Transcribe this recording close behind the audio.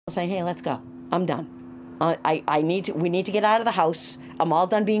saying, hey, let's go. I'm done. We need to get out of the house. I'm all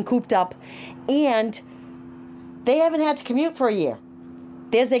done being cooped up. And they haven't had to commute for a year.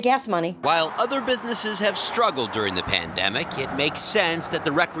 There's their gas money. While other businesses have struggled during the pandemic, it makes sense that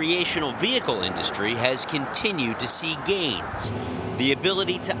the recreational vehicle industry has continued to see gains. The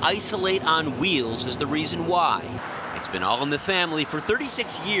ability to isolate on wheels is the reason why. It's been all in the family for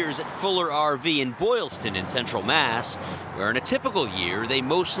 36 years at Fuller RV in Boylston in Central Mass, where in a typical year they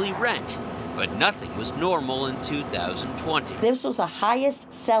mostly rent. But nothing was normal in 2020. This was the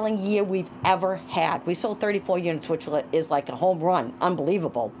highest selling year we've ever had. We sold 34 units, which is like a home run.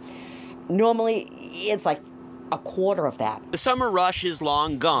 Unbelievable. Normally, it's like a quarter of that. The summer rush is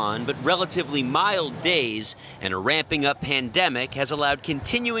long gone, but relatively mild days and a ramping up pandemic has allowed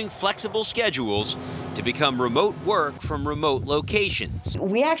continuing flexible schedules to become remote work from remote locations.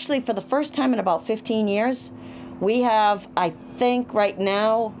 We actually, for the first time in about 15 years, we have, I think right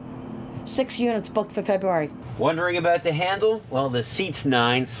now, 6 units booked for February. Wondering about the handle? Well, the seat's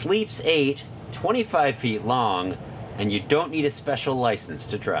 9, sleeps 8, 25 feet long, and you don't need a special license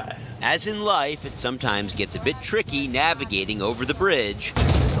to drive. As in life, it sometimes gets a bit tricky navigating over the bridge.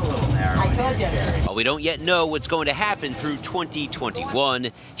 It's a little narrow. I told you. While we don't yet know what's going to happen through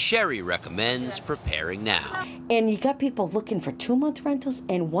 2021, Sherry recommends preparing now. And you got people looking for 2-month rentals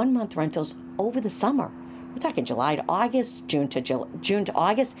and 1-month rentals over the summer. We're talking July to August, June to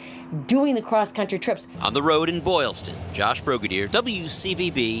August, doing the cross-country trips. On the road in Boylston, Josh Brogadier,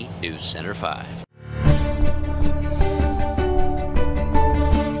 WCVB News Center 5.